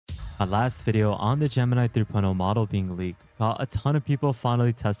My last video on the Gemini 3.0 model being leaked got a ton of people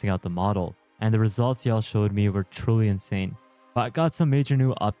finally testing out the model, and the results y'all showed me were truly insane. But I got some major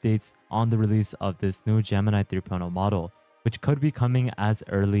new updates on the release of this new Gemini 3.0 model, which could be coming as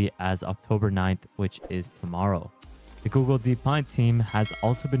early as October 9th, which is tomorrow. The Google DeepMind team has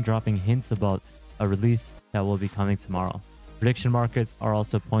also been dropping hints about a release that will be coming tomorrow. Prediction markets are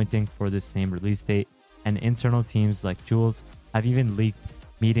also pointing for the same release date, and internal teams like Jules have even leaked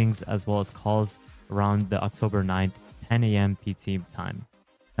meetings as well as calls around the October 9th, 10 a.m. PT time.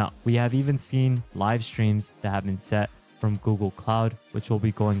 Now, we have even seen live streams that have been set from Google Cloud, which will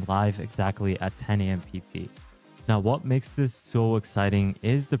be going live exactly at 10 a.m. PT. Now, what makes this so exciting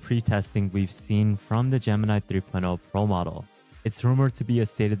is the pre-testing we've seen from the Gemini 3.0 Pro model. It's rumored to be a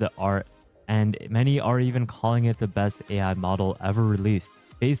state-of-the-art, and many are even calling it the best AI model ever released,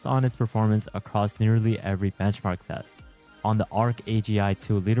 based on its performance across nearly every benchmark test. On the ARC AGI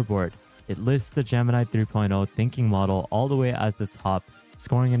 2 leaderboard, it lists the Gemini 3.0 thinking model all the way at the top,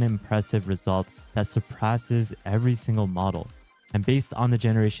 scoring an impressive result that surpasses every single model. And based on the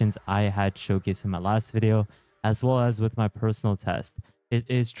generations I had showcased in my last video, as well as with my personal test, it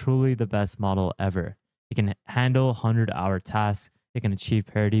is truly the best model ever. It can handle 100-hour tasks, it can achieve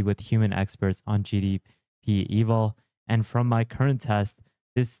parity with human experts on GDP eval, and from my current test,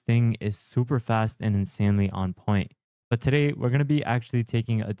 this thing is super fast and insanely on point. But today, we're going to be actually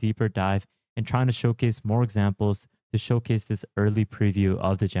taking a deeper dive and trying to showcase more examples to showcase this early preview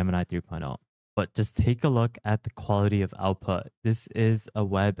of the Gemini 3.0. But just take a look at the quality of output. This is a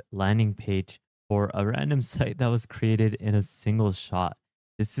web landing page for a random site that was created in a single shot.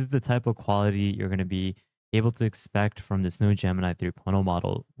 This is the type of quality you're going to be able to expect from this new Gemini 3.0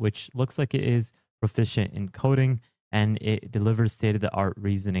 model, which looks like it is proficient in coding and it delivers state-of-the-art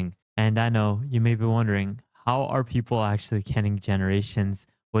reasoning. And I know you may be wondering, how are people actually getting generations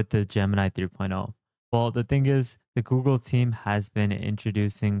with the Gemini 3.0? Well, the thing is, the Google team has been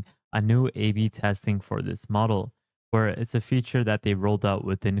introducing a new A/B testing for this model, where it's a feature that they rolled out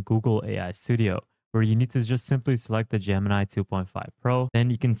within Google AI Studio, where you need to just simply select the Gemini 2.5 Pro.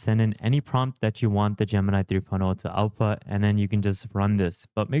 Then you can send in any prompt that you want the Gemini 3.0 to output, and then you can just run this.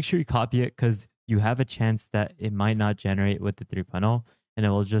 But make sure you copy it because you have a chance that it might not generate with the 3.0, and it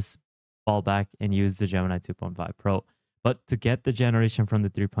will just fall back and use the Gemini 2.5 Pro. But to get the generation from the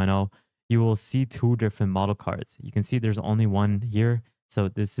 3.0, you will see two different model cards. You can see there's only one here. So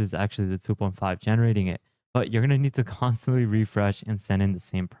this is actually the 2.5 generating it. But you're going to need to constantly refresh and send in the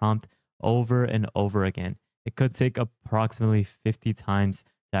same prompt over and over again. It could take approximately 50 times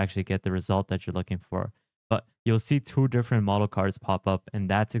to actually get the result that you're looking for. But you'll see two different model cards pop up, and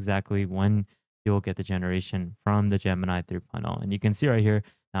that's exactly when you'll get the generation from the Gemini 3.0. And you can see right here,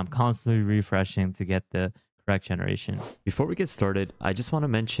 I'm constantly refreshing to get the correct generation. Before we get started, I just want to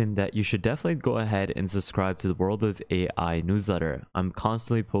mention that you should definitely go ahead and subscribe to the World of AI newsletter. I'm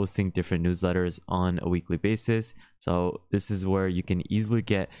constantly posting different newsletters on a weekly basis. So this is where you can easily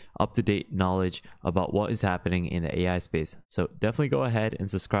get up-to-date knowledge about what is happening in the AI space. So definitely go ahead and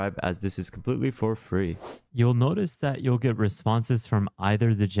subscribe, as this is completely for free. You'll notice that you'll get responses from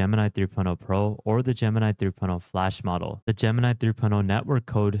either the Gemini 3.0 Pro or the Gemini 3.0 Flash model. The Gemini 3.0 network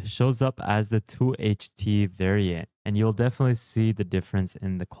code shows up as the 2HT variant, and you'll definitely see the difference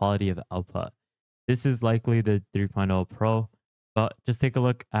in the quality of output. This is likely the 3.0 Pro, but just take a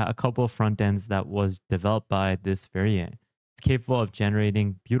look at a couple of front ends that was developed by this variant. It's capable of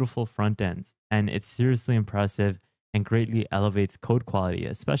generating beautiful front ends, and it's seriously impressive and greatly elevates code quality,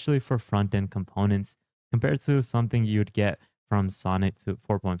 especially for front end components, compared to something you'd get from Sonnet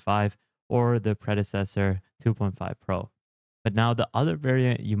 4.5 or the predecessor 2.5 Pro. But now the other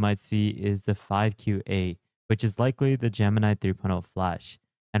variant you might see is the 5QA, which is likely the Gemini 3.0 Flash.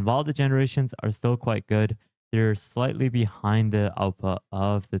 And while the generations are still quite good, they're slightly behind the output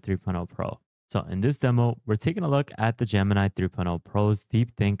of the 3.0 Pro. So in this demo, we're taking a look at the Gemini 3.0 Pro's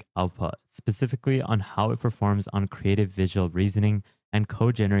Deep Think output, specifically on how it performs on creative visual reasoning and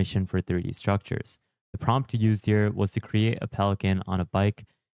code generation for 3D structures. The prompt used here was to create a pelican on a bike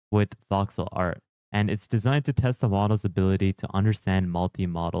with voxel art, and it's designed to test the model's ability to understand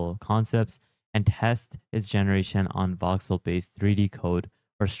multi-model concepts and test its generation on voxel-based 3D code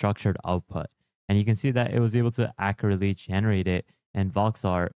or structured output. And you can see that it was able to accurately generate it, and voxel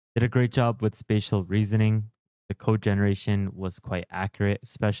art did a great job with spatial reasoning. The code generation was quite accurate,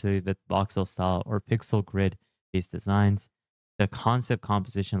 especially with voxel style or pixel grid based designs. The concept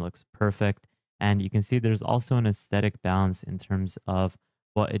composition looks perfect, and you can see there's also an aesthetic balance in terms of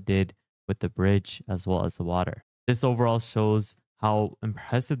what it did with the bridge as well as the water. This overall shows how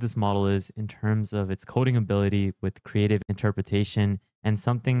impressive this model is in terms of its coding ability with creative interpretation and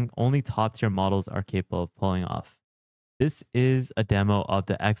something only top tier models are capable of pulling off. This is a demo of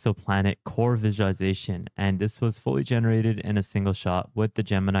the exoplanet core visualization, and this was fully generated in a single shot with the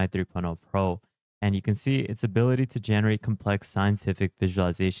Gemini 3.0 Pro. And you can see its ability to generate complex scientific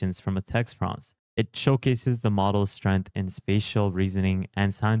visualizations from a text prompts. It showcases the model's strength in spatial reasoning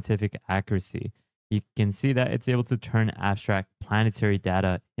and scientific accuracy. You can see that it's able to turn abstract planetary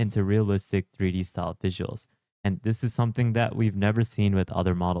data into realistic 3D style visuals. And this is something that we've never seen with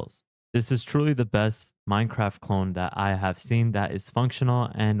other models. This is truly the best Minecraft clone that I have seen that is functional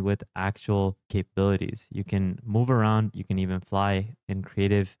and with actual capabilities. You can move around, you can even fly in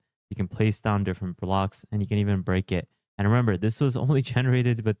creative, you can place down different blocks, and you can even break it. And remember, this was only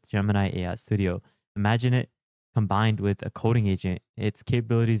generated with Gemini AI Studio. Imagine it combined with a coding agent. Its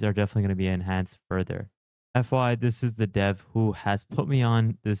capabilities are definitely going to be enhanced further. FYI, this is the dev who has put me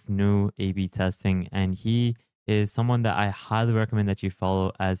on this new A/B testing, and he is someone that I highly recommend that you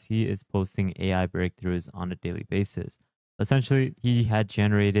follow as he is posting AI breakthroughs on a daily basis. Essentially, he had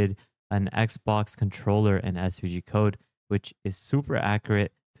generated an Xbox controller in SVG code, which is super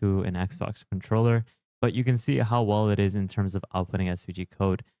accurate to an Xbox controller, but you can see how well it is in terms of outputting SVG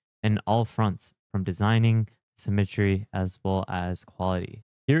code in all fronts, from designing, symmetry, as well as quality.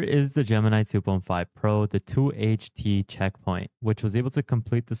 Here is the Gemini 2.5 Pro, the 2HT checkpoint, which was able to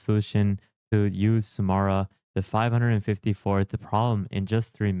complete the solution to use Sumara the 554th problem in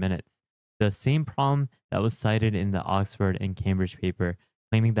just 3 minutes. The same problem that was cited in the Oxford and Cambridge paper,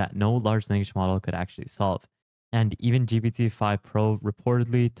 claiming that no large language model could actually solve. And even GPT-5 Pro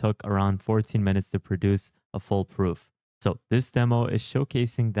reportedly took around 14 minutes to produce a full proof. So this demo is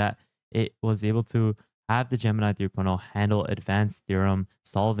showcasing that it was able to have the Gemini 3.0 handle advanced theorem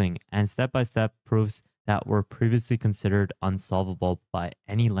solving and step-by-step proofs that were previously considered unsolvable by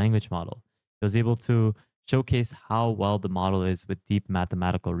any language model. It was able to showcase how well the model is with deep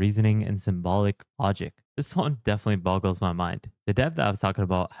mathematical reasoning and symbolic logic. This one definitely boggles my mind. The dev that I was talking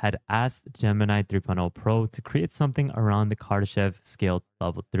about had asked Gemini 3.0 Pro to create something around the Kardashev scale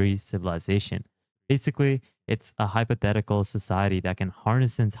level 3 civilization. Basically, it's a hypothetical society that can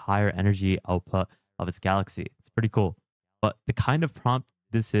harness the entire energy output of its galaxy. It's pretty cool. But the kind of prompt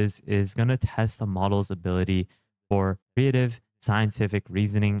this is going to test the model's ability for creative scientific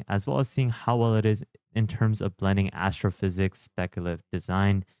reasoning, as well as seeing how well it is in terms of blending astrophysics, speculative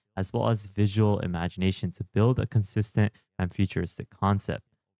design, as well as visual imagination to build a consistent and futuristic concept.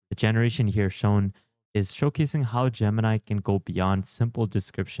 The generation here shown is showcasing how Gemini can go beyond simple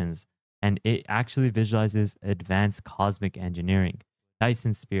descriptions, and it actually visualizes advanced cosmic engineering,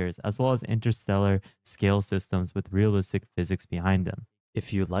 Dyson spheres, as well as interstellar scale systems with realistic physics behind them.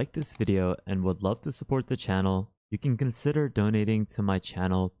 If you like this video and would love to support the channel, you can consider donating to my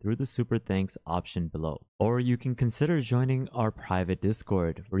channel through the super thanks option below. Or you can consider joining our private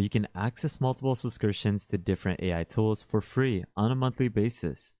Discord, where you can access multiple subscriptions to different AI tools for free on a monthly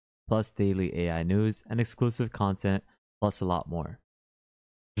basis, plus daily AI news and exclusive content, plus a lot more.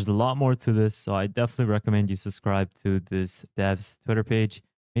 There's a lot more to this, so I definitely recommend you subscribe to this dev's Twitter page.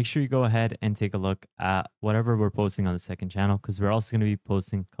 Make sure you go ahead and take a look at whatever we're posting on the second channel, because we're also going to be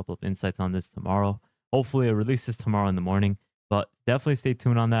posting a couple of insights on this tomorrow. Hopefully it releases tomorrow in the morning, but definitely stay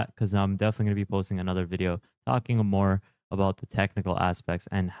tuned on that, because I'm definitely going to be posting another video talking more about the technical aspects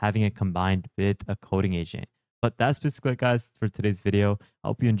and having it combined with a coding agent. But that's basically it, guys, for today's video. I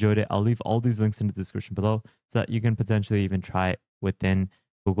hope you enjoyed it. I'll leave all these links in the description below so that you can potentially even try it within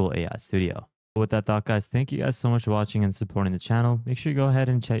Google AI Studio. With that thought, guys, thank you guys so much for watching and supporting the channel. Make sure you go ahead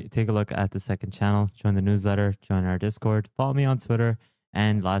and take a look at the second channel, join the newsletter, join our Discord, follow me on Twitter,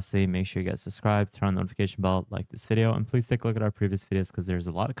 and lastly, make sure you guys subscribe, turn on the notification bell, like this video, and please take a look at our previous videos because there's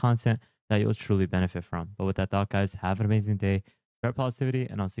a lot of content that you'll truly benefit from. But with that thought, guys, have an amazing day, spread positivity,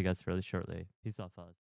 and I'll see you guys fairly shortly. Peace out, fellas.